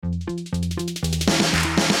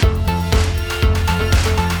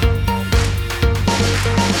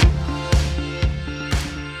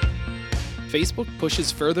Facebook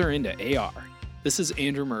pushes further into AR. This is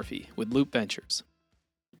Andrew Murphy with Loop Ventures.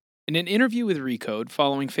 In an interview with Recode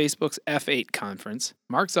following Facebook's F8 conference,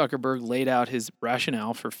 Mark Zuckerberg laid out his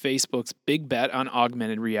rationale for Facebook's big bet on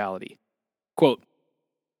augmented reality. Quote,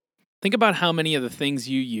 "Think about how many of the things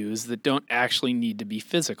you use that don't actually need to be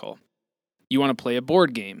physical. You want to play a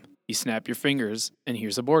board game. You snap your fingers, and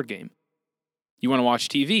here's a board game. You want to watch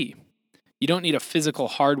TV. You don't need a physical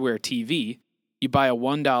hardware TV. You buy a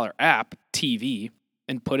 $1 app TV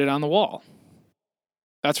and put it on the wall."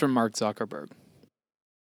 That's from Mark Zuckerberg.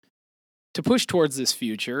 To push towards this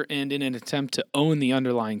future, and in an attempt to own the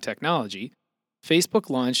underlying technology, Facebook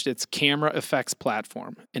launched its Camera Effects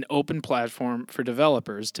platform, an open platform for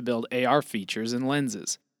developers to build AR features and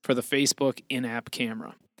lenses for the Facebook in-app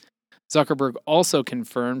camera. Zuckerberg also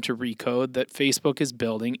confirmed to Recode that Facebook is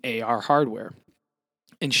building AR hardware,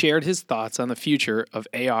 and shared his thoughts on the future of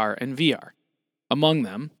AR and VR. Among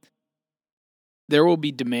them, there will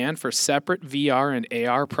be demand for separate VR and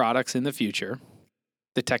AR products in the future.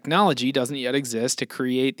 The technology doesn't yet exist to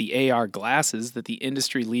create the AR glasses that the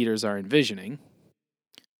industry leaders are envisioning.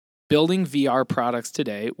 Building VR products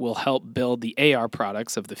today will help build the AR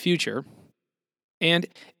products of the future. And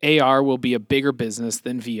AR will be a bigger business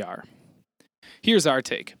than VR. Here's our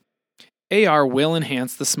take. AR will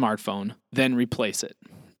enhance the smartphone, then replace it.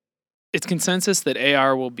 It's consensus that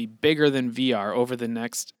AR will be bigger than VR over the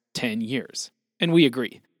next 10 years, and we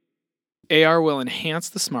agree. AR will enhance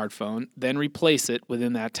the smartphone, then replace it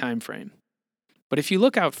within that time frame. But if you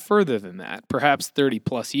look out further than that, perhaps 30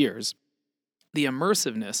 plus years, the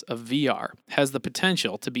immersiveness of VR has the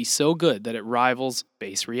potential to be so good that it rivals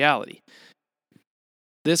base reality.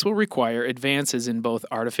 This will require advances in both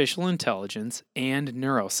artificial intelligence and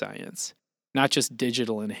neuroscience, not just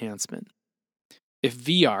digital enhancement. If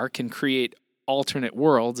VR can create alternate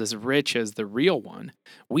worlds as rich as the real one,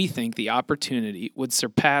 we think the opportunity would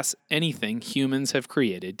surpass anything humans have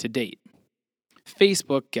created to date.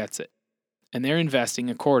 Facebook gets it, and they're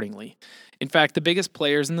investing accordingly. In fact, the biggest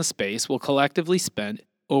players in the space will collectively spend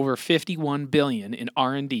over $51 billion in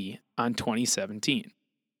R&D on 2017,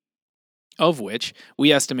 of which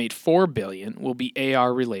we estimate $4 billion will be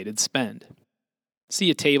AR-related spend.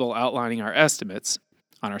 See a table outlining our estimates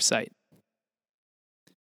on our site.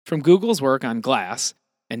 From Google's work on Glass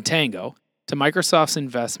and Tango, to Microsoft's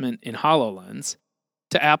investment in HoloLens,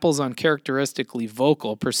 to Apple's uncharacteristically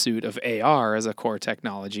vocal pursuit of AR as a core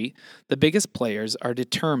technology, the biggest players are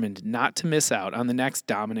determined not to miss out on the next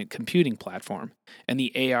dominant computing platform and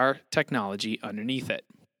the AR technology underneath it.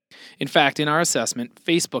 In fact, in our assessment,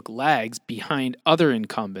 Facebook lags behind other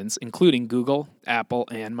incumbents, including Google, Apple,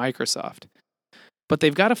 and Microsoft. But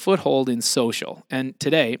they've got a foothold in social, and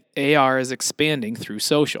today, AR is expanding through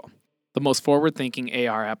social. The most forward-thinking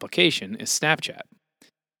AR application is Snapchat.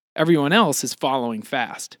 Everyone else is following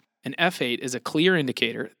fast, and F8 is a clear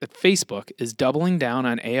indicator that Facebook is doubling down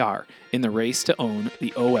on AR in the race to own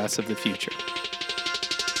the OS of the future.